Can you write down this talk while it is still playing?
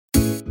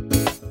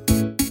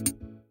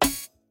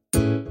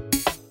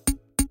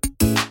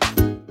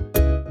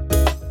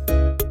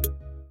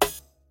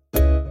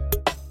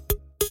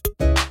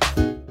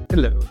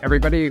Hello,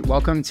 everybody.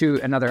 Welcome to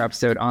another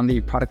episode on the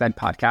Product Led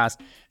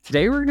Podcast.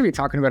 Today, we're going to be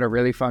talking about a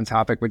really fun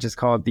topic, which is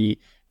called the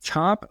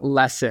top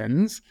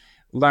lessons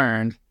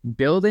learned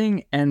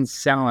building and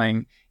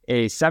selling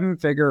a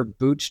seven-figure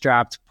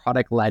bootstrapped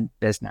product-led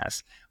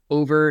business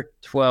over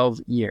 12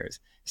 years.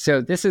 So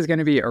this is going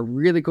to be a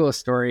really cool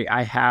story.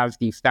 I have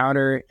the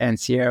founder and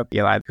CEO of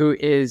PLG, who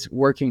is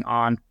working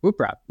on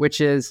WhoopRep,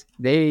 which is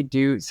they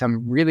do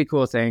some really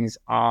cool things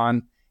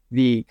on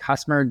the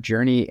customer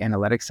journey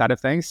analytics side of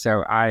things.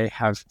 So I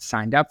have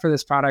signed up for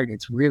this product.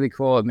 It's really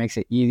cool. It makes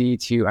it easy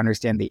to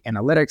understand the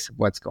analytics of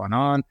what's going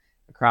on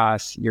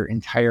across your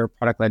entire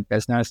product-led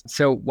business.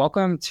 So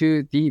welcome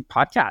to the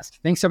podcast.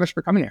 Thanks so much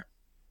for coming here.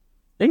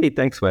 Hey,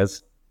 thanks,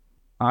 Wes.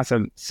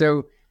 Awesome.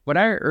 So what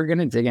we're going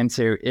to dig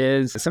into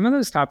is some of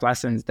those top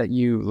lessons that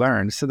you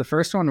learned. So the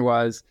first one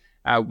was,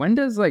 when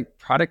does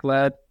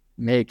product-led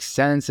make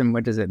sense and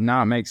when does it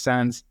not make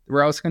sense?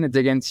 We're also going to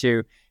dig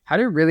into how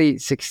to really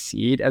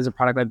succeed as a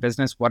product-led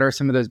business. What are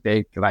some of those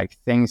big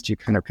things to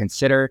kind of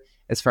consider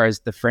as far as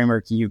the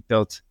framework you've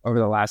built over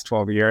the last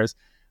 12 years?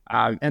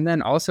 And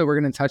then also we're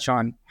going to touch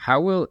on how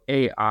will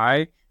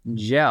AI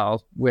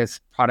gel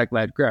with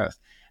product-led growth?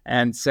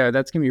 And so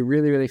that's going to be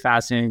really, really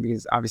fascinating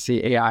because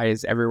obviously AI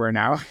is everywhere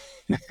now.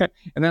 And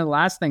then the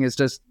last thing is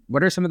just,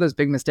 what are some of those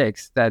big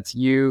mistakes that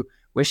you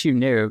wish you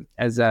knew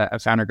as a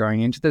founder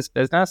going into this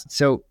business?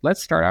 So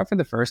let's start out with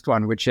the first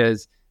one, which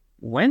is,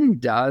 when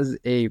does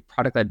a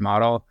product-led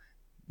model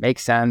make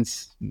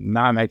sense,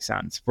 not make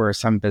sense for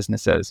some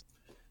businesses?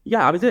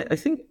 Yeah, I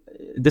think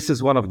this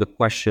is one of the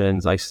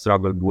questions I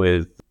struggled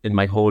with in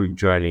my whole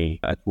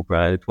journey at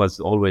WhoopRep. It was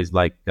always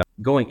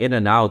going in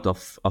and out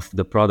of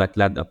the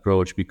product-led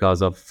approach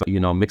because of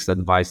mixed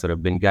advice that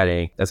I've been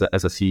getting as a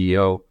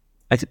CEO.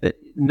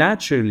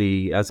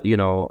 Naturally, as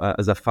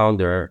a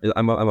founder,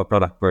 I'm a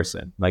product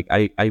person.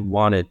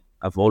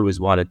 I've always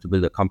wanted to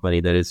build a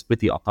company that is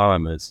pretty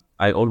autonomous.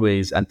 I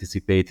always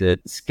anticipated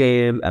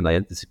scale and I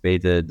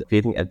anticipated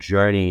creating a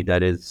journey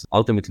that is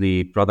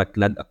ultimately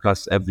product-led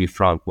across every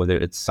front, whether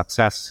it's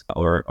success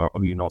or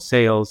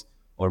sales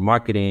or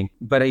marketing.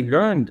 But I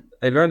learned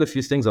a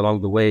few things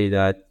along the way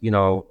that,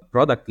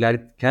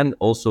 product-led can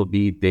also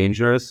be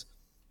dangerous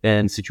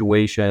in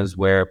situations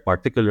where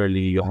particularly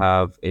you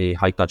have a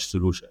high-touch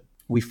solution.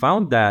 We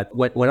found that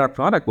when our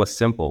product was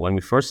simple, when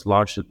we first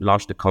launched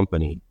the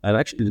company, and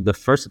actually the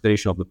first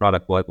iteration of the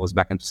product was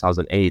back in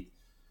 2008,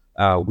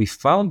 we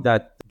found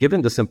that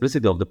given the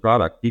simplicity of the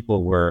product,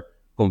 people were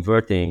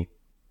converting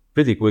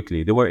pretty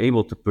quickly. They were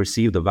able to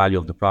perceive the value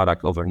of the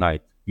product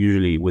overnight,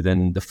 usually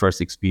within the first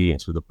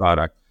experience with the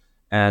product.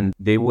 And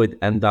they would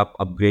end up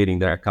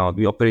upgrading their account.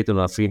 We operated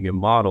on a freemium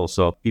model,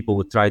 so people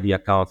would try the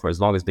account for as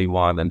long as they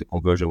want, and the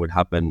conversion would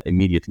happen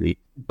immediately.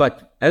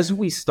 But as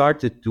we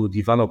started to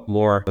develop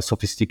more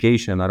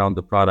sophistication around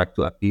the product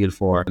to appeal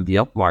for the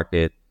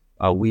upmarket,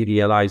 we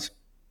realized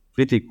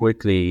pretty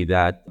quickly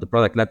that the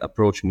product-led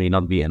approach may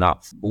not be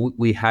enough.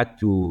 We had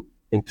to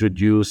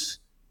introduce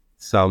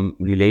some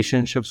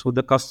relationships with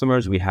the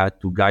customers. We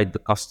had to guide the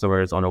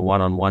customers on a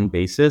one-on-one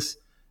basis.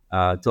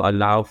 To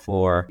allow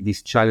for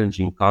these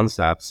challenging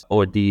concepts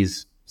or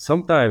these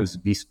sometimes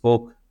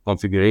bespoke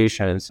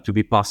configurations to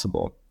be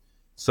possible.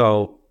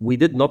 So we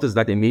did notice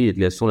that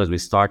immediately as soon as we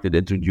started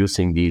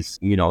introducing these,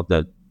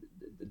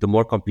 the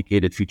more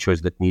complicated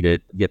features that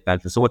needed the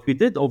attention. So what we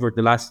did over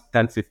the last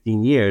 10,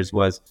 15 years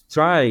was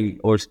try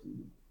or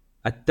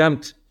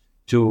attempt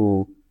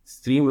to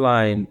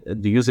streamline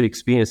the user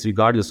experience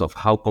regardless of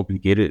how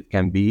complicated it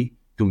can be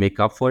to make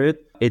up for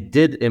it. It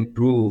did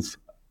improve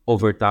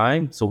over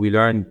time. So we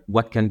learned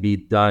what can be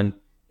done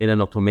in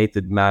an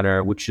automated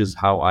manner, which is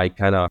how I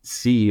kind of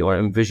see or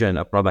envision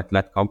a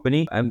product-led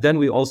company. And then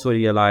we also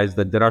realized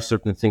that there are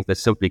certain things that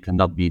simply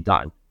cannot be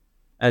done.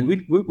 And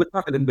we'll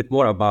talk a little bit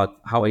more about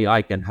how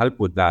AI can help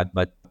with that.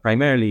 But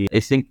primarily, I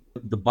think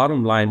the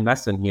bottom line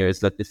lesson here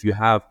is that if you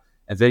have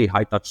a very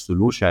high-touch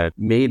solution,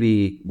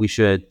 maybe we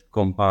should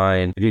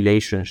combine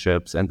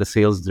relationships and the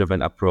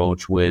sales-driven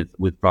approach with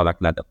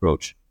product-led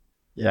approach.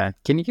 Yeah.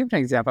 Can you give an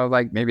example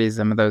of maybe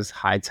some of those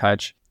high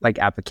touch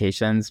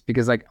applications?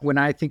 Because when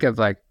I think of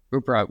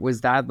WhoopRep,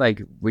 was that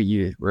what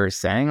you were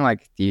saying?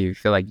 Do you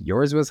feel like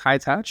yours was high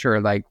touch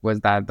or was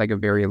that a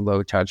very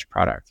low touch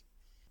product?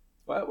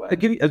 Well, I'll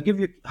give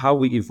you how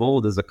we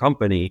evolved as a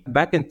company.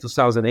 Back in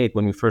 2008,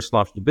 when we first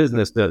launched the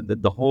business,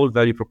 the whole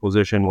value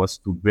proposition was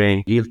to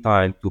bring real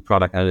time to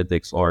product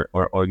analytics or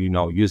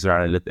user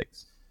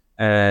analytics.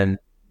 And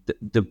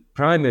the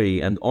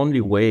primary and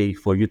only way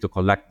for you to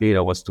collect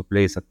data was to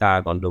place a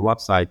tag on the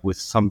website with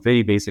some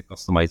very basic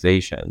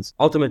customizations.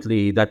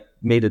 Ultimately, that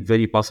made it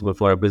very possible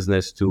for a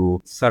business to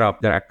set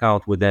up their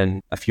account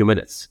within a few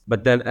minutes.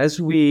 But then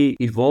as we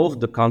evolved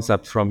the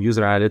concept from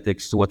user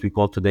analytics to what we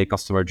call today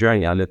customer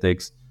journey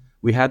analytics,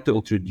 we had to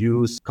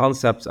introduce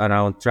concepts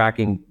around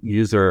tracking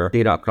user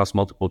data across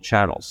multiple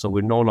channels. So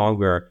we're no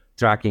longer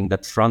tracking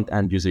that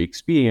front-end user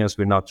experience.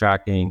 We're not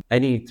tracking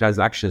any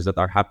transactions that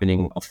are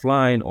happening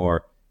offline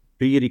or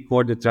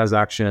pre-recorded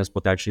transactions,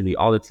 potentially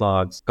audit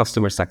logs,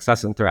 customer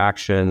success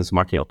interactions,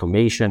 marketing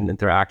automation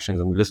interactions,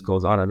 and the list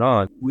goes on and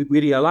on. We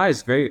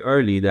realized very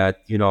early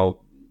that,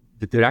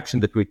 the direction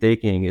that we're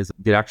taking is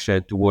a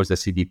direction towards a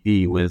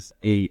CDP with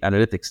a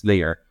analytics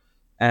layer.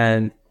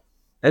 And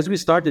as we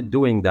started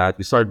doing that,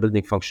 we started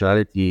building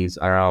functionalities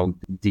around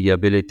the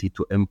ability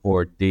to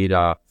import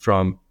data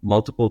from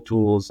multiple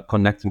tools,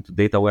 connecting to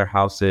data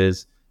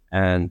warehouses,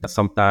 and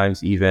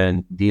sometimes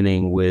even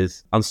dealing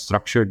with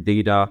unstructured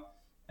data.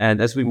 And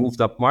as we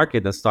moved up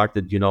market and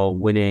started,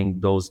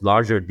 winning those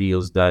larger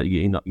deals that,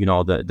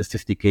 the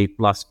 50K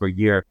plus per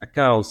year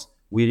accounts,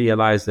 we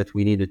realized that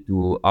we needed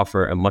to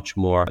offer a much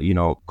more,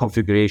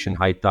 configuration,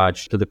 high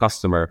touch to the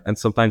customer, and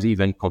sometimes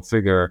even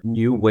configure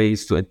new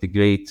ways to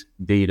integrate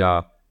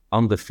data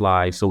on the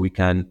fly so we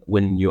can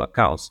win new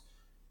accounts.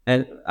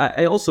 And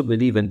I also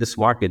believe in this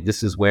market,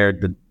 this is where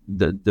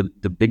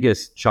the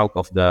biggest chunk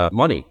of the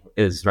money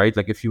is, right?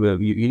 Like if you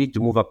need to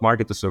move up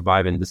market to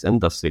survive in this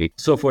industry.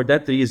 So for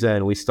that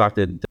reason, we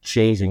started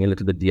changing a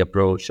little bit the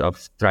approach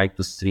of trying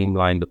to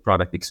streamline the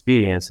product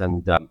experience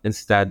and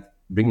instead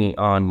bringing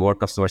on more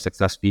customer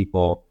success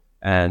people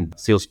and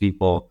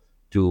salespeople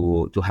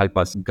to help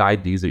us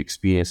guide the user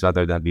experience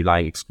rather than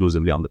relying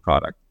exclusively on the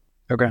product.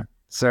 Okay.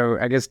 So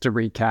I guess to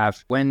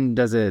recap, when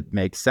does it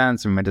make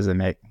sense and when does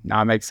it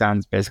not make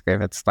sense? Basically,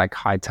 if it's like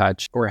high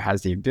touch or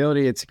has the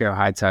ability to go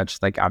high touch,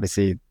 like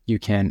obviously you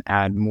can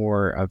add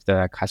more of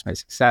the customer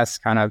success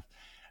kind of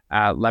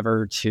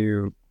lever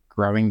to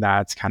growing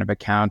that kind of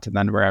account. And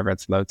then wherever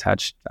it's low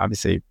touch,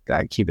 obviously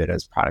keep it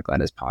as product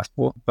led as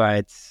possible.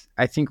 But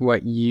I think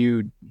what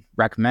you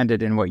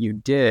recommended and what you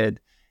did,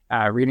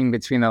 reading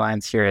between the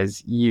lines here,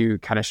 is you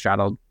kind of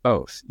straddled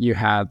both. You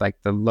had like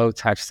the low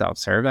touch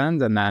self-serve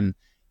end, and then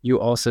you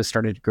also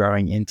started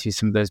growing into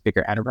some of those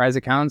bigger enterprise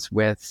accounts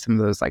with some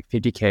of those like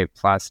 50K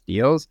plus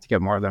deals to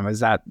get more of them.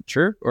 Is that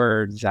true?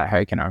 Or is that how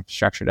you kind of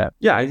structured it?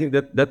 Yeah, I think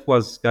that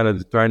was kind of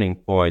the turning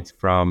point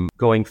from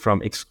going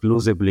from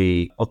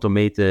exclusively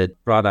automated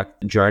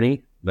product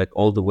journey, like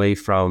all the way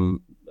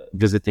from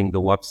visiting the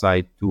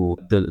website to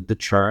the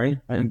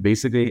churn, and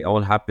basically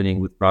all happening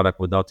with product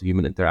without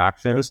human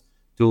interactions,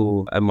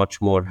 to a much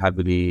more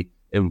heavily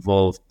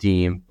involved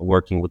team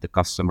working with the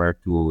customer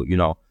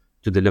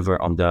to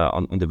deliver on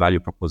the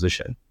value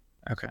proposition.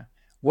 Okay.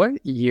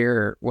 What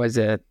year was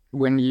it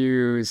when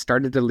you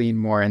started to lean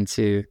more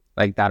into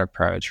like that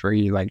approach where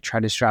you like try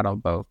to straddle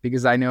both?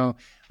 Because I know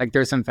like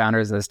there's some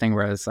founders listening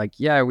where it's like,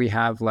 yeah, we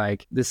have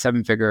like this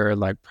 7-figure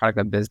like product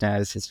of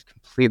business, it's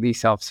completely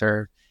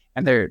self-serve.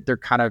 And they're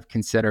kind of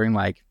considering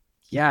like,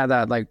 yeah,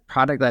 that like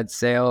product led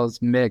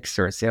sales mix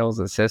or sales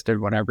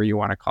assisted, whatever you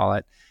want to call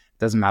it,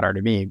 doesn't matter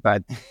to me.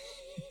 But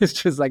it's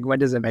just like, when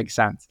does it make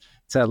sense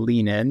to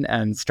lean in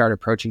and start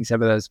approaching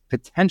some of those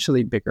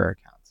potentially bigger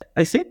accounts?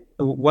 I think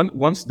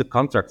once the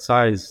contract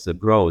size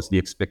grows, the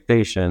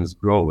expectations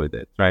grow with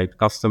it, right?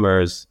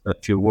 Customers,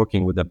 if you're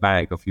working with a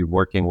bank, if you're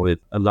working with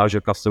a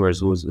larger customers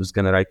who's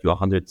going to write you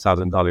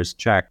 $100,000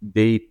 check,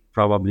 they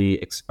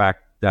probably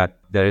expect that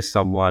there is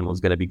someone who's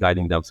going to be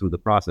guiding them through the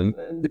process.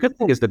 And the good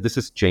thing is that this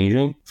is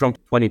changing. From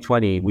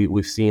 2020,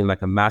 we've seen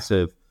like a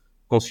massive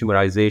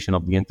consumerization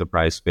of the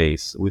enterprise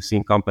space. We've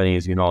seen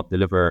companies,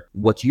 deliver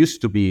what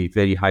used to be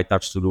very high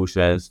touch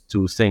solutions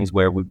to things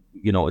where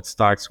it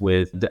starts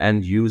with the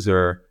end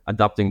user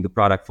adopting the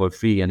product for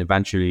free, and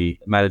eventually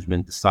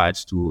management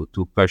decides to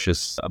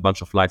purchase a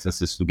bunch of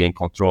licenses to gain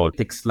control.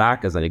 Take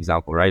Slack as an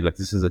example, right? Like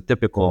this is a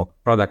typical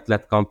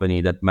product-led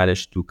company that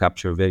managed to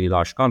capture very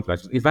large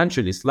contracts.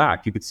 Eventually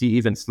Slack, you could see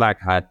even Slack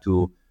had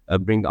to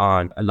bring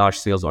on a large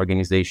sales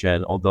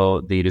organization, although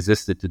they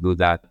resisted to do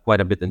that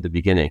quite a bit in the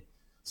beginning.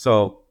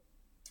 So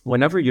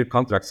whenever your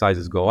contract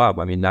sizes go up,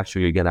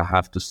 naturally you're going to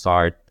have to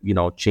start,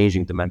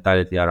 changing the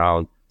mentality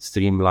around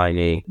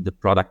streamlining the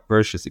product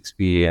purchase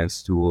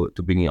experience to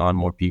bringing on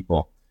more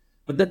people.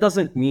 But that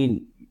doesn't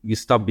mean you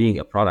stop being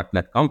a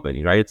product-led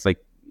company, right? It's like,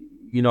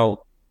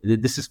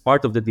 this is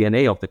part of the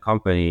DNA of the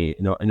company.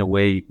 In a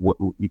way,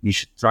 you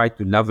should try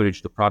to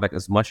leverage the product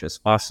as much as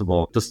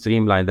possible to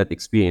streamline that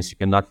experience. You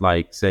cannot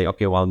like say,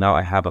 okay, well, now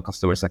I have a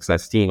customer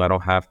success team, I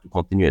don't have to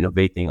continue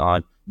innovating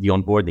on the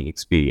onboarding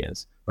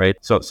experience, right?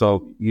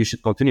 So you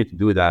should continue to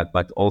do that,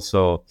 but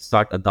also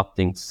start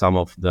adopting some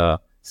of the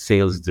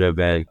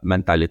sales-driven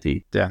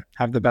mentality. Yeah,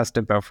 have the best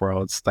of both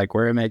worlds. Like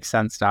where it makes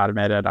sense to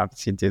automate it,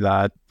 obviously do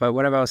that. But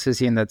what I've also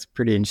seen that's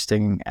pretty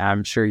interesting,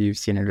 I'm sure you've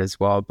seen it as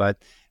well, but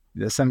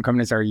some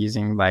companies are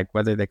using like,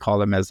 whether they call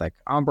them as like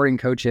onboarding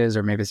coaches,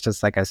 or maybe it's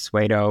just like a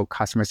pseudo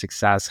customer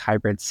success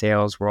hybrid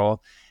sales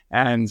role.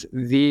 And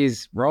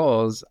these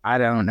roles, I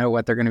don't know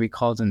what they're going to be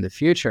called in the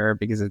future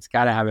because it's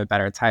got to have a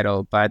better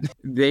title, but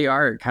they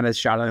are kind of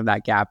straddling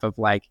that gap of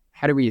like,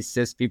 how do we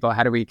assist people?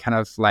 How do we kind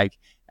of like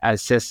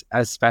assist,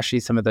 especially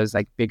some of those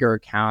like bigger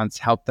accounts,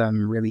 help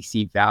them really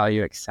see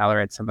value,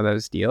 accelerate some of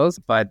those deals?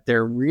 But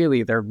their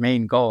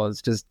main goal is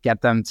just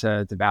get them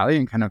to value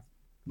and kind of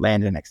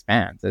land and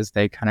expand as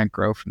they kind of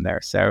grow from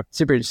there. So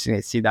super interesting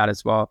to see that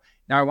as well.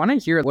 Now I want to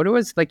hear what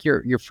was like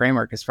your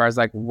framework as far as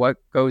like what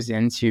goes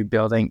into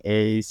building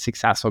a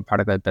successful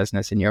product-led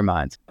business in your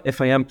mind. If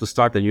I am to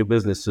start a new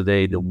business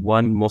today, the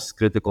one most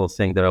critical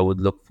thing that I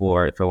would look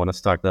for if I want to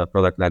start a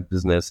product-led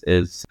business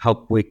is how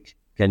quick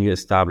can you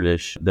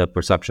establish the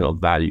perception of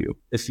value.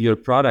 If your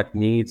product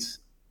needs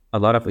a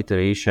lot of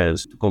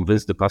iterations to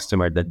convince the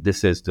customer that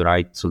this is the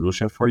right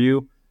solution for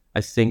you, I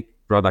think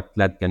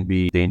product-led can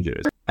be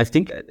dangerous. I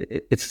think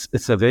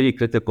it's a very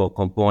critical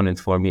component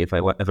for me if I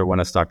ever want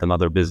to start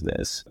another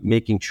business,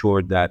 making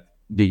sure that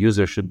the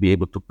user should be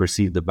able to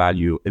perceive the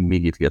value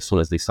immediately as soon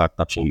as they start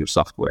touching your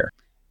software.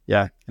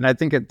 Yeah. And I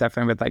think it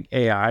definitely with like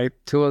AI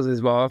tools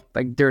as well,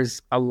 like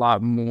there's a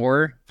lot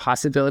more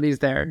possibilities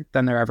there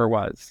than there ever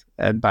was.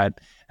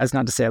 But that's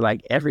not to say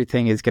like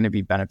everything is going to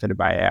be benefited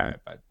by AI,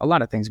 but a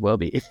lot of things will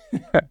be.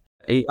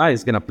 AI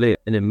is going to play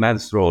an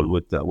immense role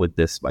with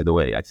this, by the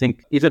way. I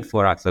think even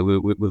for us, like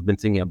we've been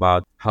thinking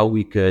about how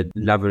we could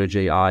leverage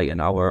AI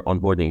in our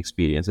onboarding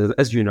experience.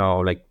 As you know,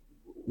 like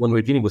when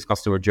we're dealing with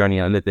customer journey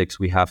analytics,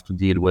 we have to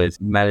deal with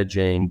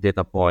managing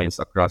data points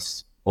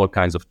across all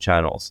kinds of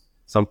channels.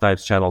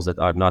 Sometimes channels that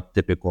are not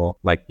typical,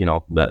 like, you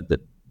know, the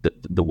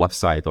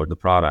website or the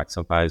product.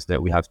 Sometimes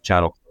that we have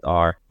channels that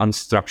are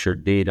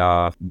unstructured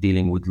data,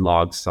 dealing with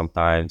logs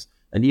sometimes,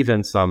 and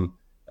even some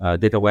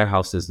data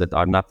warehouses that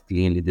are not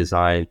cleanly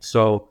designed.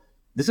 So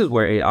this is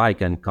where AI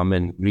can come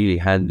in really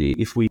handy.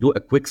 If we do a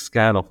quick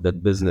scan of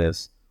that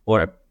business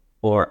or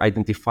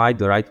identify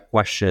the right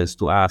questions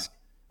to ask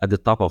at the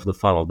top of the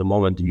funnel, the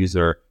moment the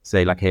user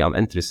say like, hey, I'm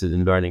interested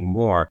in learning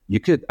more, you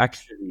could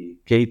actually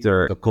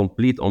cater a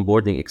complete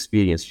onboarding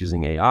experience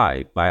using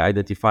AI by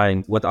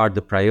identifying what are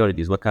the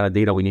priorities, what kind of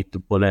data we need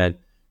to pull in,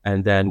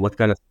 and then what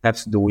kind of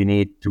steps do we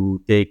need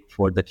to take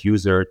for that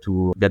user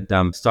to get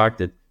them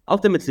started.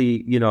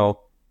 Ultimately, you know,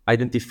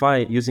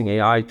 using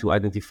AI to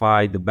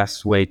identify the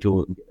best way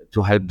to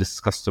help this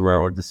customer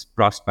or this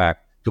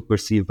prospect to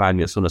perceive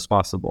value as soon as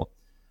possible.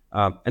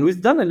 And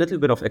we've done a little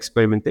bit of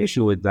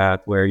experimentation with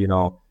that where, you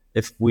know,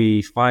 if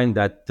we find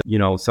that, you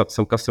know,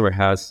 some customer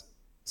has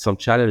some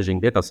challenging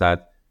data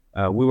set,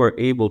 we were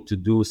able to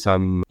do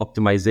some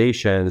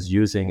optimizations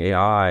using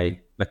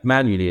AI, like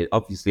manually,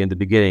 obviously in the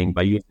beginning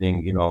by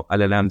using, you know,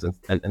 LLMs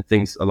and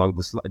things along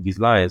these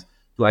lines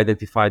to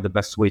identify the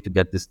best way to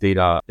get this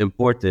data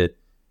imported.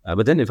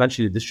 But then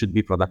eventually this should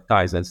be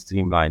productized and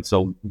streamlined.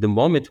 So the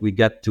moment we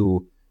get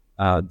to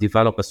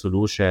develop a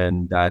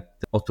solution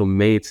that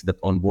automates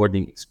that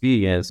onboarding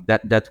experience,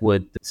 that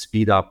would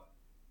speed up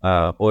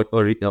or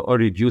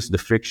reduce the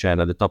friction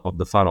at the top of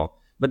the funnel.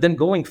 But then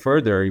going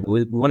further,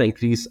 we want to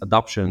increase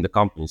adoption in the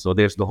company. So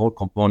there's the whole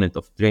component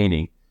of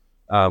training.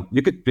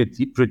 You could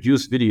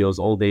produce videos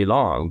all day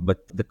long,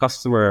 but the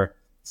customer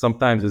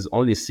sometimes is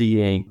only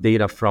seeing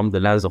data from the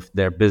lens of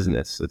their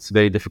business. It's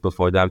very difficult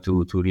for them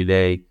to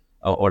relay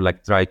or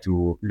like try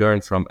to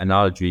learn from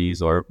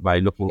analogies or by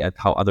looking at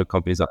how other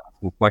companies are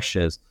asking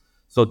questions.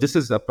 So this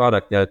is a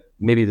product that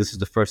maybe this is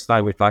the first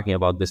time we're talking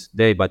about this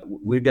today, but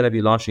we're going to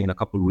be launching in a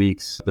couple of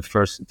weeks the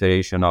first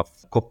iteration of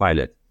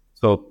Copilot.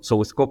 So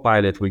with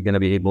Copilot, we're going to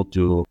be able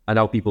to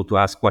allow people to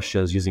ask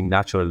questions using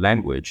natural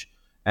language,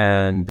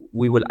 and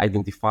we will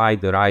identify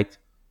the right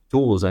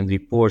tools and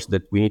reports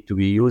that we need to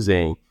be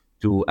using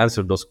to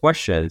answer those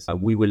questions.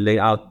 We will lay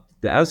out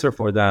the answer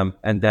for them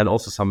and then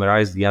also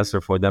summarize the answer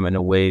for them in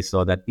a way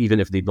so that even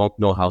if they don't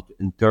know how to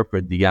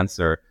interpret the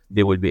answer,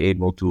 they will be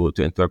able to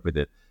interpret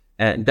it.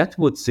 And that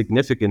would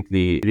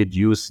significantly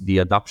reduce the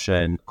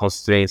adoption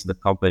constraints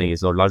that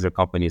companies or larger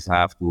companies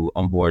have to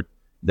onboard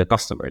the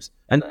customers.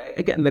 And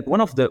again, like one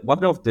of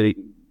the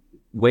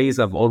ways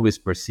I've always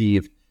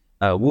perceived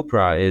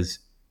Wupra is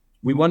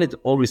we want it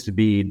always to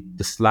be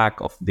the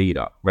Slack of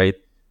data, right?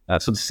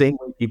 So the same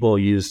way people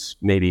use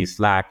maybe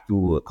Slack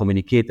to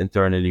communicate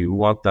internally, we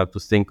want them to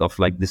think of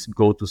like this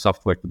go-to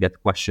software to get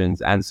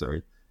questions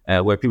answered,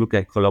 where people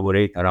can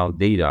collaborate around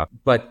data.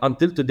 But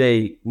until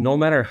today, no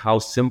matter how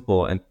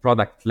simple and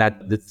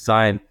product-led the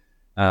design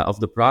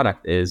of the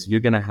product is, you're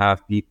going to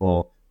have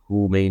people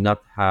who may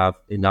not have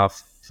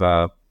enough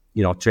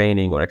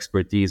training or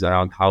expertise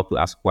around how to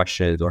ask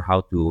questions or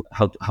how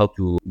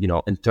to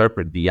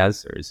interpret the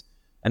answers.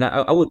 And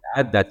I would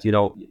add that, you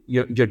know,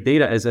 your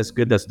data is as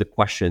good as the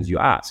questions you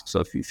ask.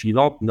 So if you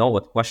don't know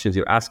what questions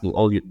you're asking,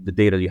 the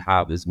data you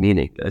have is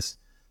meaningless.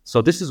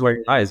 So this is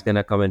where AI is going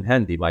to come in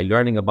handy. By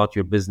learning about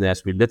your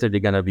business, we're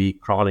literally going to be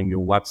crawling your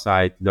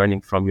website,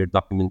 learning from your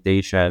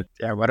documentation.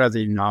 Yeah, what are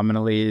the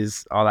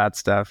anomalies, all that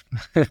stuff.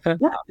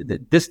 Yeah,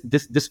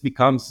 this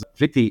becomes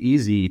pretty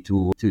easy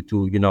to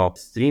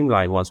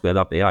streamline once we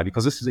adopt AI,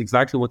 because this is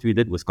exactly what we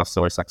did with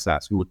customer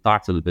success. We would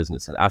talk to the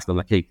business and ask them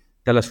like, hey,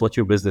 tell us what's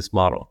your business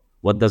model.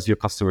 What does your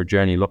customer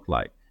journey look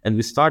like? And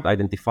we start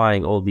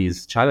identifying all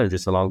these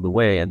challenges along the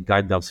way and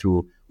guide them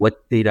through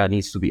what data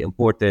needs to be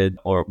imported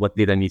or what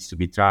data needs to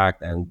be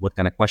tracked and what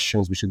kind of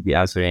questions we should be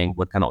answering,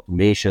 what kind of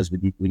automations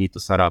we need to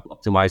set up,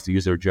 optimize the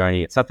user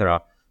journey,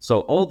 etc.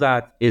 So all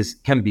that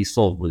can be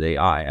solved with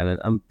AI. And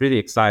I'm pretty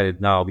excited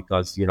now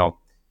because, you know,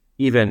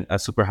 even a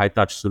super high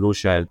touch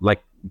solution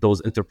like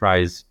those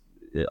enterprise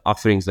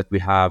offerings that we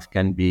have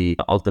can be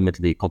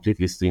ultimately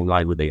completely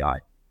streamlined with AI.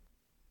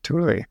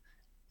 Totally.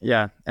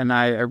 Yeah. And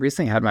I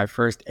recently had my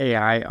first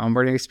AI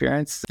onboarding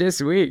experience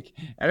this week,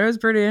 and it was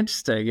pretty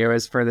interesting. It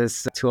was for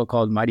this tool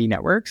called Mighty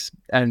Networks.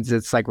 And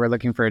it's like we're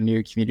looking for a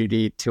new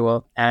community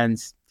tool. And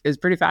it was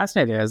pretty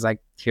fascinating. I was like,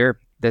 here,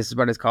 this is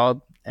what it's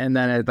called. And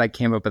then it like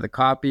came up with a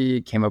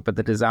copy, came up with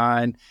the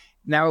design.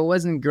 Now it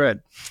wasn't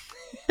good.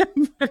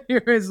 But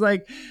it was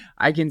like,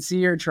 I can see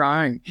you're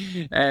trying.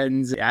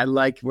 And I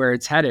like where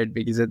it's headed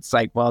because it's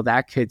like, well,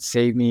 that could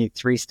save me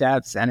 3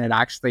 steps. And it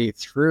actually,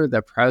 through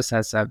the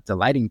process of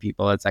delighting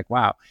people, it's like,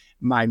 wow,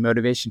 my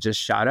motivation just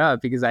shot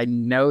up because I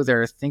know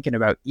they're thinking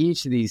about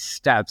each of these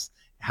steps.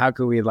 How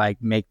could we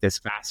like make this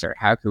faster?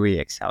 How could we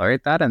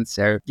accelerate that? And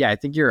so, yeah, I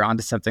think you're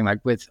onto something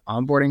like with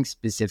onboarding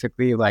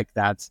specifically, like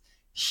that's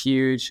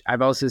huge.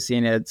 I've also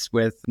seen it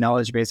with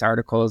knowledge base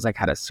articles, like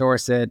how to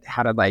source it,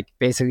 how to like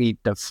basically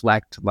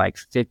deflect like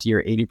 50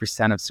 or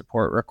 80% of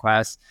support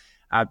requests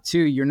to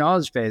your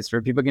knowledge base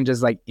where people can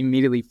just like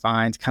immediately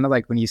find, kind of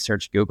like when you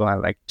search Google,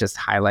 it like just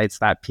highlights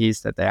that piece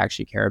that they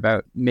actually care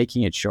about,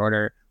 making it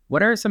shorter.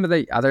 What are some of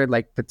the other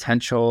like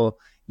potential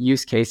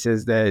use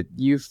cases that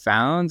you've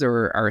found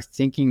or are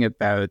thinking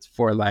about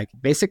for like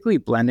basically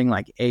blending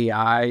like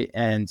AI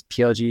and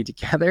PLG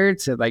together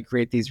to like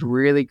create these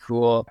really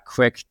cool,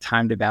 quick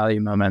time to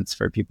value moments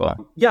for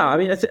people? Yeah, I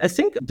mean, I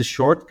think the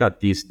shortcut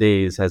these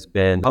days has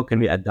been how can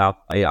we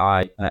adopt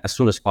AI as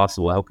soon as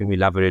possible? How can we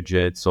leverage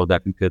it so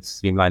that we could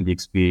streamline the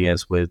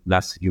experience with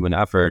less human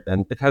effort?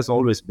 And it has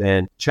always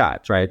been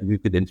chat, right? We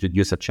could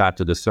introduce a chat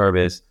to the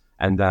service,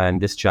 and then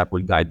this chat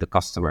will guide the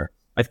customer.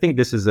 I think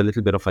this is a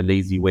little bit of a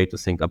lazy way to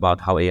think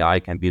about how AI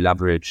can be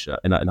leveraged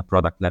in a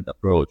product-led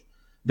approach.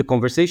 The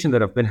conversation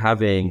that I've been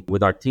having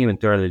with our team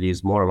internally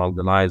is more along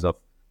the lines of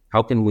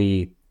how can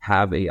we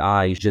have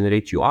AI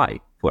generate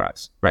UI for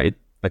us, right?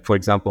 Like, for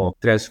example,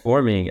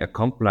 transforming a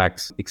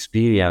complex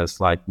experience,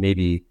 like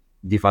maybe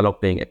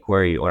developing a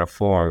query or a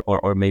form,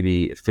 or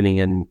maybe filling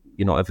in,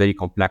 a very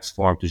complex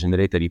form to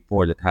generate a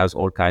report that has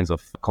all kinds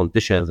of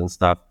conditions and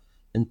stuff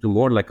into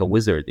more like a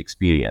wizard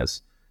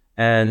experience.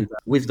 And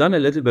we've done a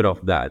little bit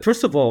of that.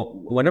 First of all,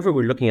 whenever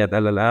we're looking at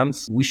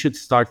LLMs, we should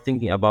start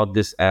thinking about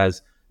this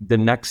as the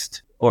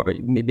next, or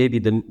maybe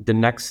the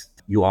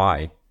next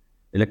UI,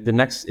 like the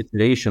next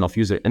iteration of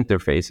user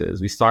interfaces.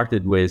 We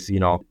started with,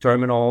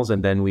 terminals,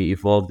 and then we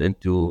evolved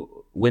into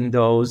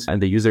Windows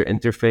and the user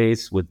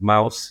interface with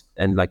mouse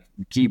and like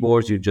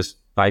keyboards. You just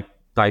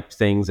type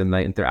things and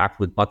like interact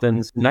with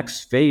buttons.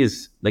 Next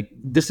phase, like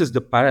this is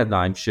the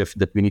paradigm shift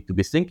that we need to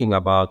be thinking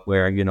about,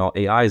 where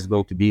AI is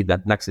going to be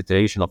that next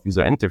iteration of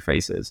user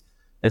interfaces.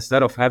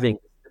 Instead of having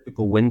a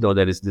typical window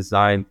that is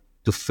designed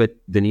to fit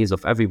the needs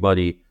of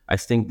everybody, I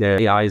think that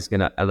AI is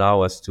going to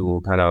allow us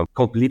to kind of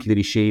completely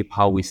reshape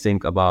how we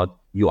think about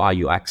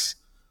UI UX.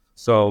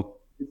 So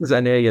this is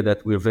an area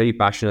that we're very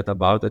passionate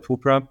about at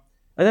Wupra.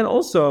 And then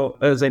also,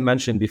 as I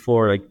mentioned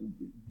before, like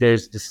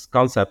there's this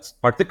concept,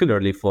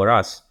 particularly for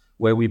us,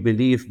 where we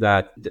believe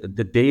that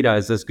the data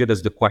is as good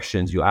as the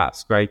questions you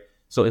ask, right?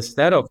 So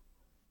instead of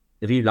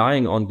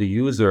relying on the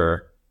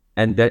user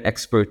and their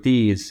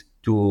expertise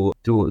to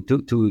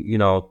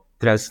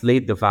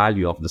translate the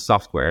value of the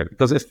software,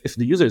 because if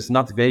the user is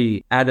not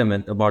very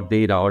adamant about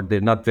data, or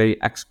they're not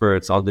very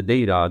experts on the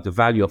data, the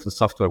value of the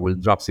software will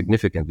drop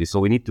significantly. So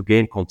we need to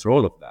gain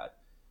control of that.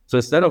 So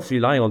instead of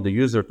relying on the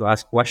user to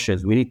ask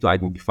questions, we need to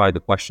identify the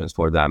questions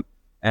for them.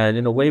 And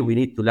in a way, we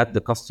need to let the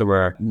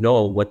customer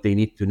know what they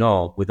need to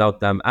know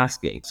without them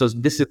asking. So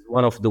this is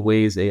one of the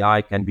ways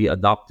AI can be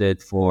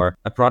adopted for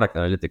a product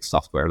analytics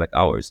software like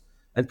ours.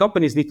 And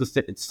companies need to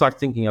start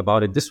thinking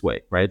about it this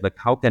way, right? Like,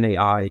 how can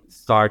AI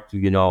start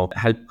to,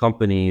 help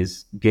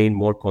companies gain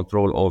more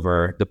control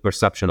over the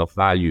perception of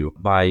value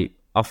by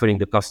offering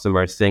the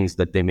customer things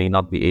that they may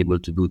not be able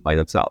to do by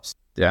themselves?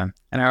 Yeah.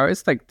 And I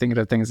always like thinking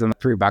of things in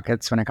 3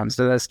 buckets when it comes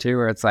to this too,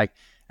 where it's like,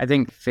 I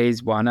think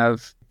phase one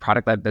of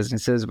product-led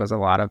businesses was a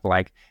lot of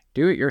like,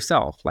 do it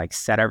yourself, like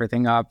set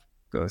everything up,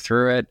 go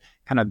through it,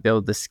 kind of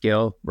build the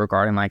skill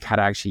regarding like how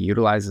to actually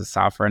utilize the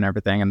software and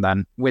everything. And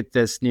then with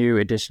this new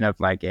addition of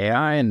like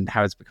AI and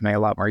how it's becoming a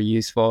lot more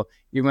useful,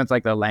 even with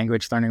like the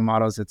language learning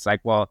models, it's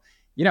like, well,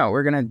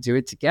 we're going to do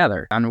it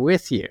together and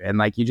with you. And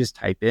like, you just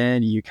type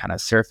in, you kind of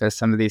surface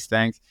some of these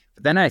things.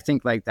 But then I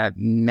think like that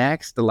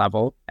next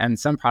level, and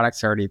some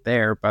products are already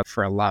there, but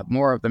for a lot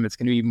more of them, it's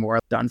going to be more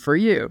done for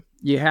you.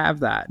 You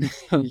have that.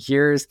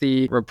 Here's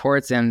the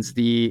reports and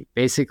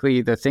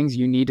basically the things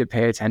you need to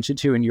pay attention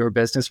to in your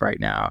business right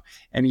now.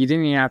 And you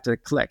didn't even have to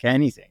click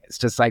anything. It's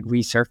just like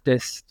we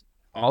surfaced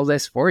all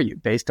this for you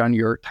based on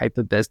your type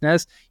of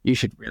business. You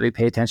should really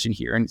pay attention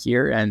here and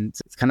here. And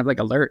it's kind of like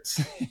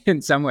alerts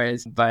in some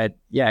ways, but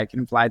yeah, it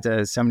can apply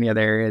to so many other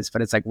areas,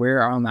 but it's like,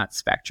 where on that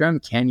spectrum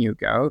can you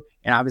go?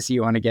 And obviously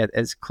you want to get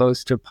as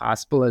close to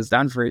possible as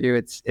done for you.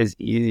 It's as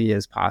easy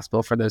as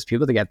possible for those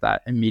people to get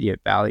that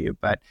immediate value.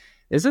 But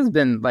this has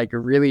been like a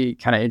really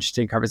kind of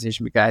interesting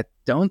conversation because I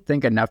don't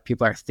think enough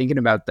people are thinking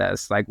about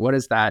this. Like, what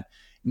does that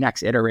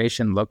next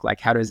iteration look like?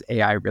 How does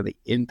AI really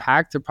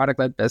impact a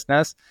product-led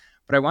business?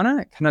 But I want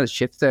to kind of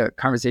shift the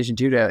conversation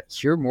too to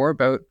hear more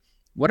about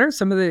what are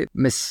some of the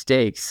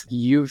mistakes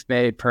you've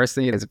made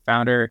personally as a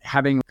founder,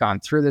 having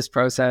gone through this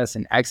process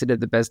and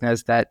exited the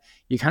business, that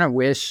you kind of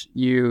wish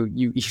you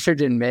either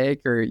didn't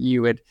make or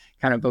you would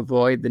kind of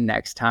avoid the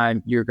next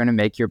time you're going to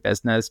make your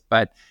business.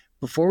 But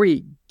before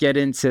we get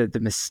into the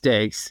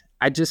mistakes,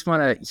 I just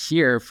want to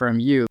hear from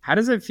you. How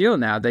does it feel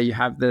now that you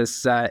have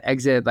this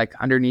exit like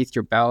underneath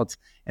your belt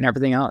and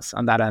everything else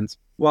on that end?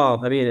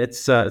 Well, I mean,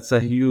 it's a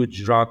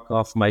huge rock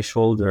off my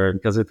shoulder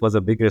because it was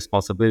a big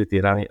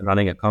responsibility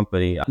running a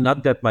company.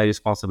 Not that my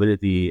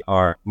responsibilities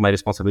are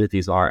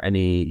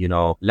any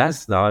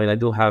less now. I mean, I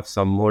do have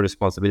some more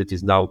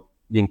responsibilities now,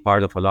 being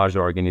part of a larger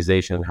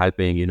organization,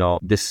 helping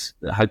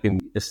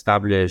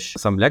establish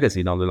some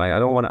legacy down the line. I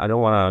don't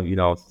want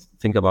to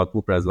think about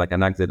Cooper as like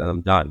an exit and I'm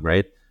done,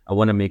 right? I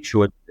want to make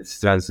sure it's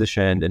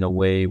transitioned in a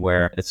way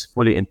where it's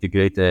fully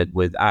integrated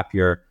with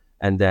Appier,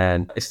 and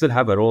then I still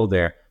have a role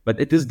there. But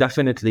it is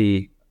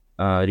definitely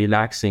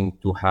relaxing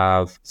to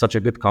have such a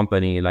good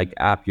company like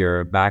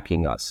Appier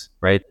backing us,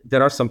 right?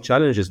 There are some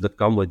challenges that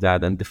come with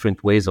that and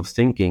different ways of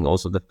thinking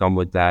also that come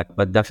with that.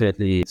 But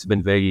definitely it's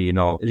been very,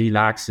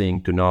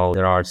 relaxing to know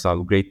there are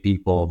some great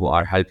people who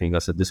are helping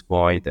us at this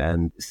point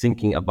and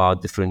thinking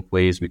about different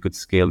ways we could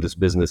scale this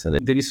business. And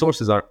the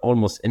resources are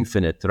almost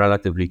infinite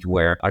relatively to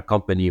where our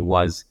company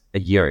was a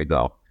year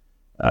ago.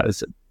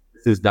 So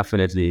this is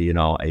definitely,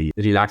 a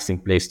relaxing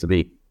place to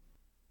be.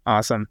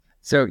 Awesome.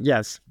 So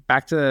yes,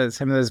 back to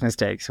some of those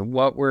mistakes.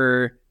 What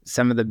were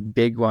some of the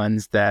big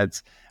ones that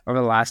over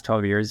the last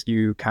 12 years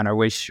you kind of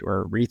wish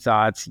or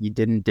rethought you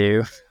didn't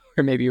do,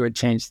 or maybe you would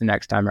change the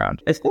next time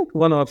around? I think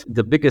one of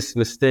the biggest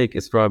mistake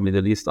is probably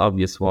the least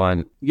obvious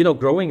one.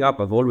 Growing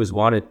up, I've always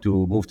wanted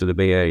to move to the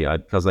Bay Area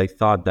because I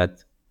thought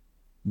that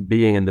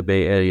being in the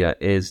Bay Area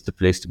is the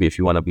place to be if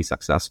you want to be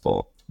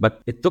successful.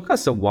 But it took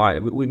us a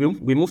while. We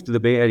moved to the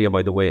Bay Area,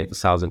 by the way, in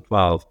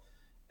 2012.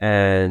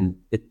 And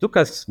it took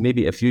us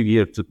maybe a few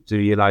years to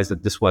realize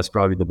that this was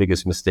probably the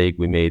biggest mistake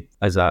we made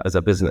as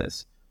a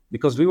business,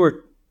 because we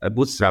were a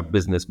bootstrap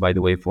business, by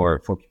the way, for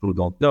people who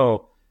don't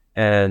know.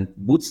 And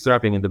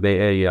bootstrapping in the Bay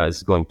Area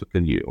is going to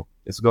kill you.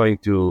 It's going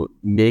to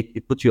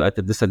put you at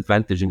a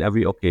disadvantage in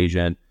every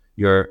occasion.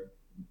 You're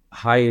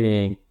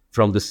hiring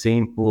from the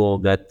same pool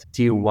that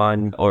tier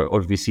one or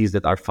VCs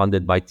that are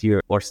funded by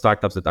or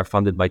startups that are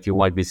funded by tier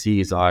one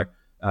VCs are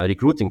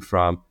recruiting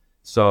from.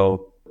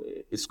 So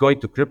it's going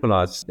to cripple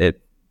us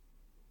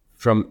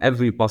from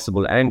every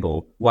possible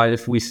angle. While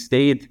if we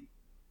stayed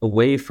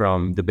away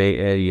from the Bay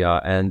Area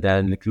and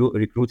then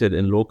recruited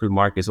in local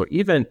markets, or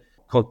even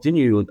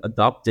continued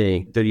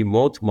adopting the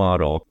remote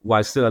model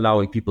while still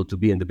allowing people to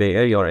be in the Bay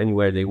Area or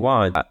anywhere they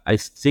want, I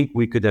think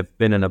we could have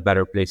been in a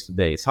better place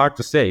today. It's hard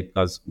to say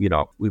because,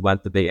 we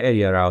went the Bay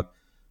Area route,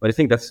 but I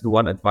think that's the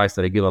one advice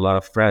that I give a lot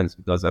of friends,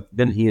 because I've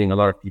been hearing a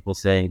lot of people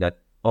saying that,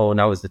 oh,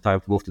 now is the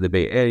time to move to the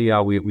Bay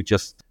Area. We want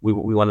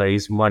to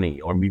raise money,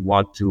 or we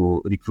want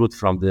to recruit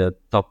from the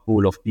top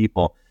pool of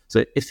people.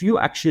 So if you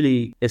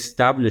actually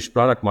establish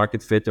product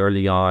market fit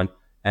early on,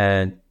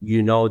 and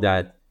you know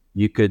that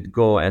you could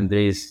go and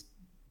raise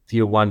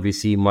tier one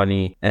VC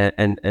money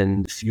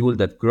and fuel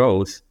that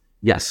growth,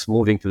 yes,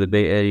 moving to the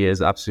Bay Area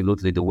is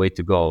absolutely the way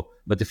to go.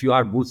 But if you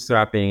are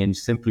bootstrapping and you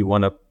simply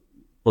want to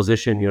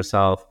position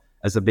yourself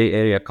as a Bay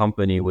Area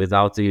company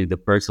without the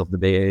perks of the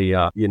Bay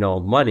Area,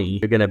 money,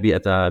 you're going to be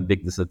at a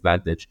big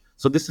disadvantage.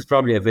 So this is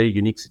probably a very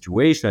unique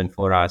situation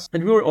for us.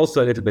 And we were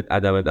also a little bit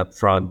adamant up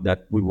front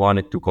that we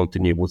wanted to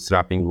continue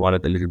bootstrapping. We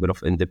wanted a little bit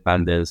of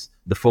independence.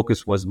 The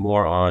focus was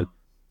more on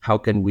how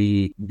can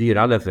we be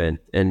relevant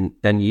in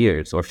 10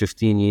 years or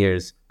 15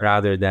 years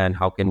rather than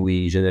how can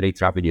we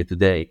generate revenue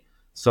today.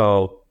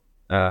 So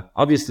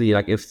obviously,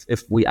 like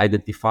if we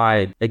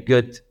identified a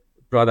good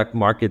product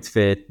market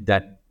fit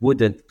that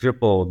wouldn't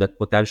cripple that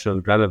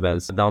potential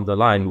relevance down the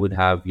line, would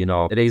have,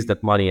 raised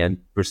that money and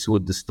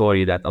pursued the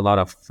story that a lot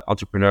of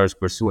entrepreneurs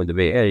pursue in the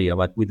Bay Area,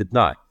 but we did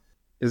not.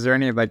 Is there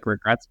any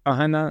regrets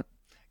behind that?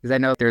 Because I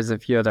know there's a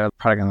few other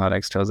product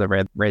analytics tools that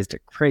raised a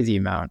crazy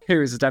amount. It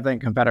was definitely a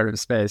competitive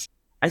space.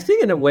 I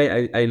think in a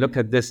way, I look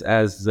at this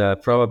as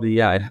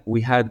probably,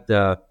 we had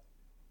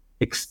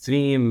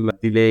extreme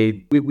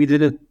delay. We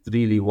didn't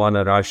really want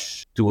to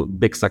rush to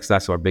big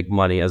success or big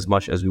money as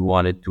much as we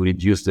wanted to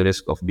reduce the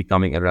risk of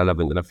becoming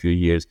irrelevant in a few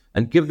years.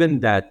 And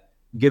given that,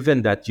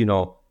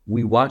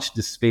 we watched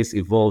the space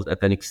evolve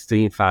at an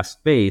extreme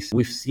fast pace,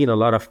 we've seen a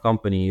lot of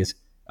companies,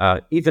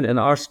 even in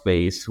our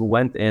space, who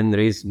went in,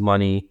 raised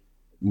money,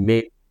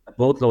 made a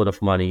boatload of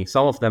money.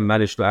 Some of them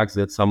managed to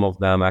exit. Some of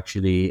them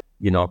actually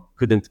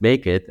couldn't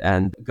make it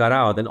and got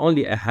out. And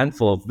only a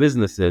handful of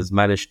businesses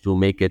managed to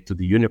make it to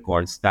the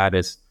unicorn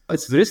status.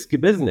 It's risky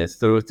business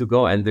to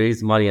go and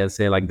raise money and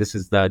say, like, this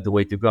is the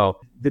way to go.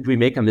 Did we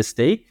make a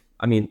mistake?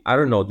 I mean, I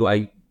don't know. Do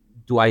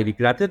I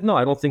regret it? No,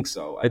 I don't think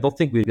so. I don't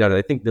think we regret it.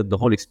 I think that the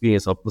whole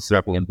experience of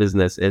bootstrapping in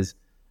business is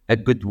a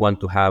good one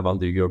to have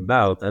under your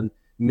belt. And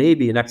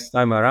maybe next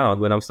time around,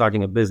 when I'm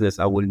starting a business,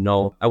 I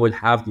will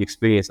have the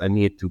experience I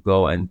need to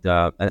go and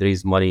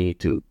raise money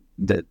to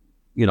the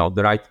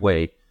right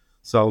way.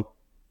 So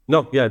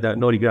No, yeah,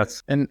 no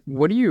regrets. And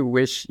what do you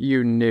wish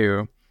you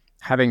knew,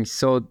 having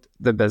sold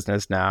the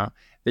business now,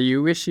 that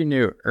you wish you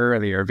knew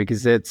earlier?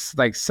 Because it's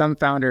like some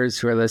founders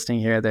who are listening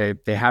here,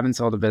 they haven't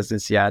sold a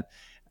business yet.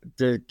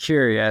 They're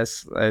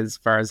curious as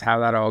far as how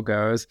that all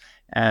goes.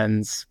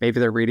 And maybe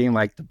they're reading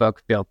like the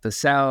book Built to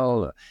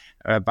Sell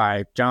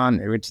by John,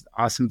 which is an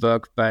awesome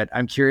book. But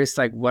I'm curious,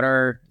 like, what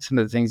are some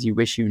of the things you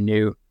wish you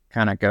knew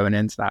kind of going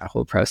into that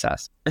whole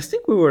process? I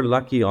think we were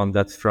lucky on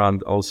that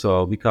front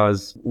also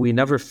because we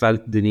never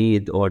felt the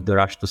need or the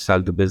rush to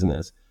sell the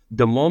business.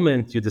 The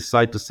moment you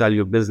decide to sell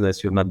your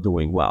business, you're not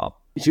doing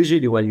well.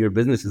 Usually when your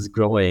business is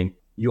growing,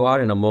 you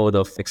are in a mode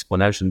of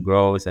exponential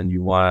growth and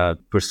you want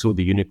to pursue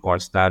the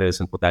unicorn status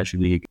and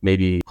potentially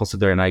maybe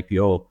consider an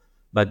IPO.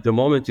 But the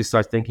moment you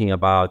start thinking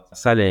about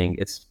selling,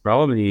 it's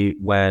probably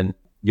when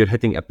you're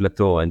hitting a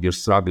plateau and you're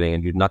struggling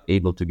and you're not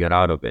able to get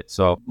out of it.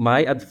 So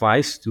my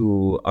advice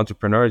to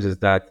entrepreneurs is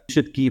that you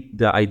should keep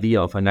the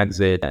idea of an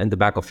exit in the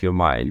back of your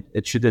mind.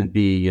 It shouldn't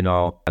be,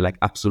 like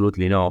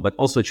absolutely no, but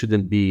also it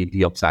shouldn't be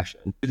the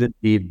obsession. It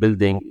shouldn't be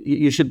building.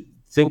 You should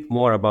think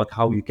more about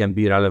how you can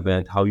be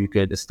relevant, how you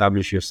could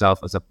establish yourself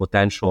as a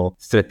potential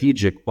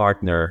strategic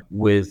partner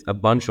with a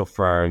bunch of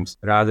firms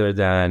rather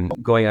than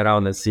going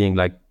around and seeing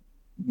like,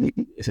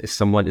 if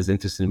someone is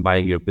interested in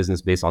buying your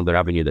business based on the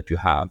revenue that you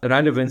have.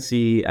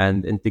 Relevancy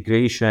and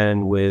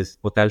integration with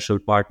potential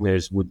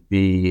partners would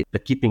be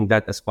keeping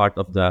that as part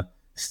of the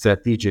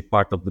strategic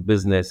part of the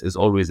business is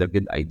always a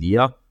good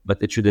idea,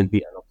 but it shouldn't be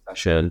an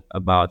obsession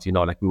about,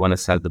 like we want to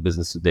sell the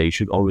business today. You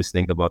should always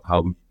think about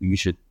how you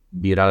should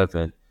be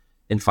relevant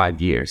in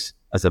 5 years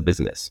as a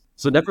business.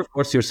 So never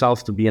force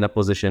yourself to be in a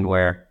position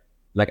where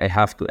like I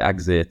have to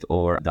exit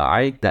or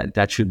die.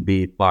 That should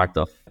be part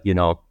of,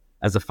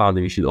 as a founder,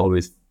 you should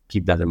always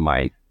keep that in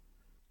mind.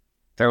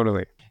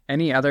 Totally.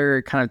 Any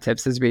other kind of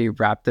tips as we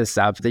wrap this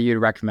up that you'd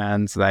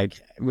recommend,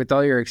 like with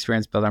all your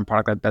experience building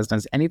product-led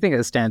business, anything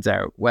that stands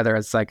out, whether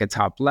it's like a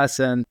top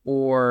lesson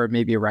or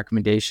maybe a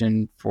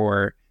recommendation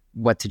for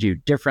what to do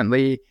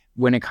differently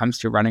when it comes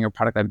to running a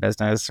product-led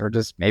business, or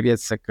just maybe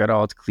it's a good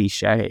old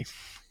cliche.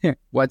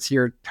 What's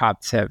your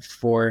top tip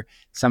for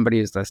somebody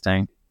who's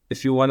listening?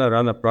 If you want to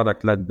run a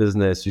product-led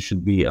business, you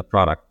should be a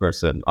product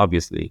person,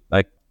 obviously.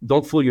 Like,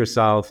 don't fool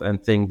yourself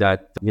and think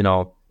that,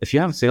 if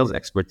you have sales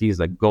expertise,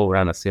 like go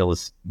run a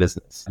sales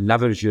business,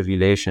 leverage your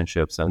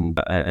relationships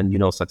and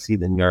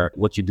succeed in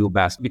what you do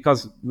best,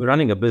 because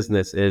running a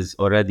business is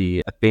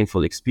already a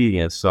painful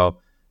experience. So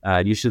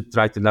you should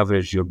try to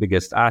leverage your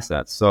biggest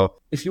assets. So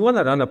if you want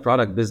to run a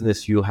product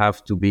business, you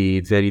have to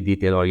be very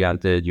detail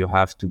oriented. You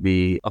have to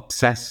be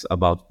obsessed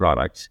about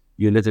products.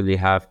 You literally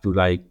have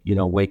to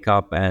wake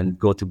up and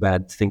go to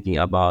bed thinking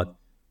about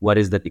what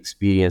is that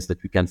experience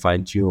that we can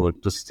fine tune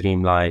to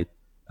streamline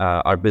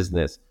our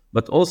business.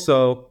 But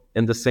also,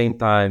 in the same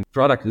time,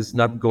 product is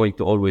not going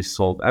to always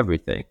solve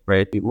everything,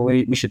 right?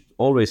 We should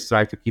always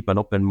try to keep an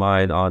open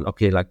mind on,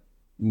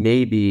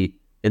 maybe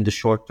in the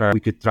short term, we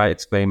could try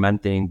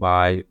experimenting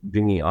by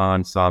bringing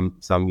on some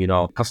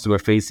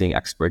customer-facing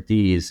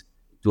expertise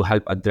to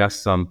help address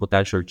some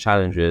potential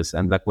challenges.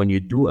 And like when you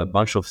do a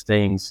bunch of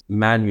things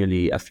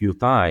manually a few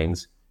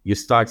times, you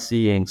start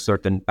seeing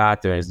certain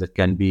patterns that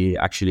can be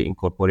actually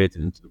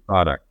incorporated into the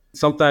product.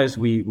 Sometimes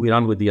we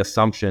run with the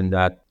assumption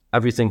that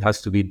everything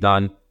has to be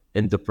done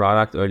in the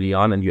product early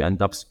on, and you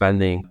end up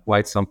spending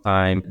quite some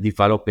time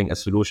developing a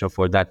solution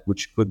for that,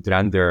 which could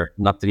render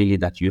not really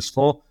that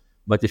useful.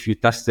 But if you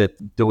test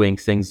it doing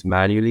things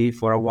manually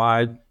for a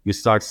while, you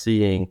start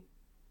seeing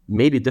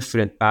maybe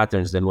different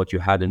patterns than what you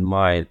had in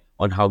mind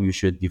on how you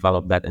should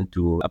develop that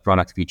into a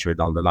product feature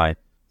down the line.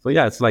 So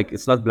yeah,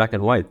 it's not black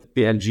and white.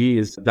 PLG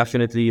is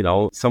definitely,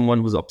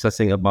 someone who's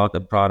obsessing about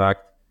a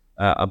product,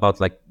 about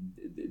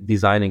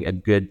designing a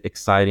good,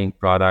 exciting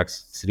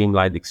products,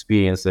 streamlined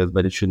experiences,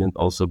 but it shouldn't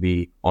also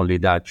be only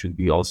that. It should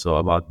be also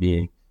about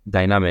being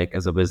dynamic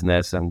as a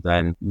business and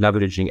then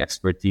leveraging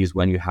expertise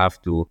when you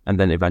have to, and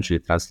then eventually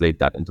translate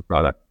that into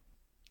product.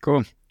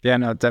 Cool. Yeah,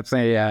 no,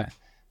 definitely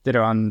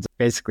ditto on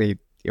basically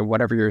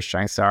whatever your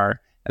strengths are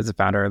as a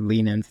founder,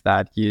 lean into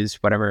that, use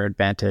whatever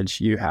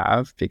advantage you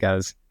have,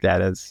 because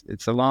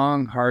it's a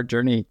long, hard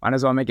journey. Might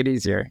as well make it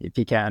easier if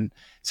you can.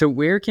 So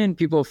where can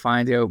people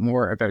find out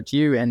more about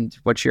you and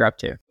what you're up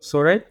to?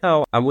 So right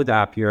now I'm with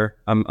Appier.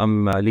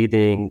 I'm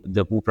leading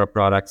the Woopra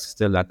products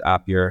still at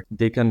Appier.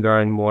 They can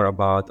learn more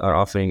about our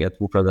offering at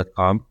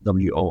woopra.com,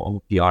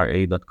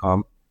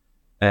 woopra.com.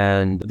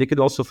 And they could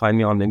also find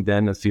me on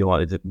LinkedIn if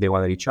they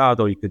want to reach out,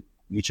 or you could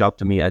reach out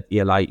to me at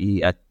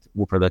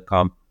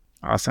elie@woopra.com.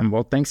 Awesome.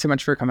 Well, thanks so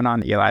much for coming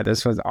on, Eli.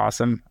 This was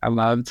awesome. I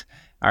loved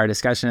our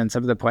discussion and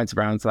some of the points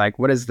around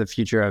what is the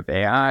future of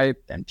AI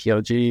and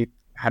PLG?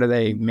 How do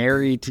they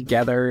marry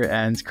together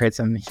and create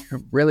some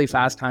really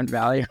fast time to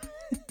value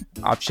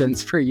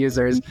options for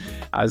users?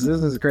 So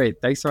this is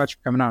great. Thanks so much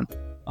for coming on.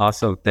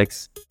 Awesome.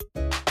 Thanks.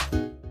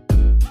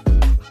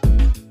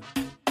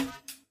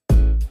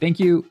 Thank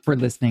you for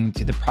listening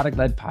to the Product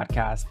Led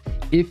Podcast.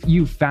 If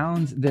you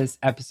found this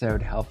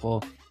episode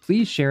helpful,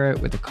 please share it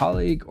with a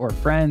colleague or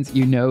friends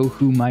you know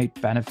who might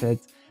benefit.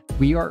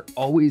 We are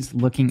always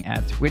looking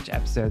at which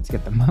episodes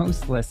get the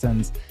most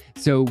listens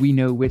so we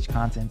know which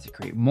content to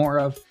create more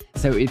of.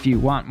 So if you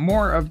want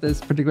more of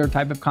this particular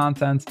type of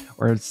content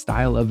or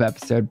style of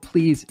episode,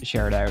 please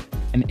share it out.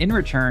 And in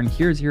return,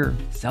 here's your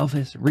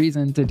selfish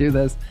reason to do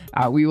this.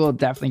 We will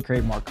definitely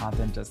create more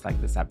content just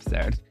like this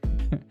episode.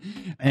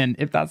 And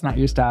if that's not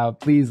your style,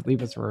 please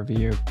leave us a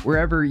review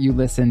wherever you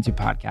listen to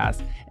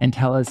podcasts and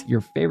tell us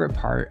your favorite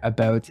part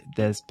about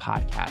this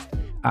podcast.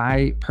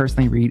 I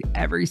personally read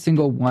every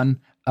single one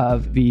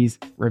of these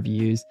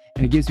reviews,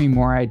 and it gives me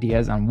more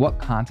ideas on what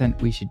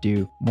content we should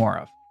do more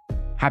of.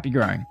 Happy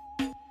growing.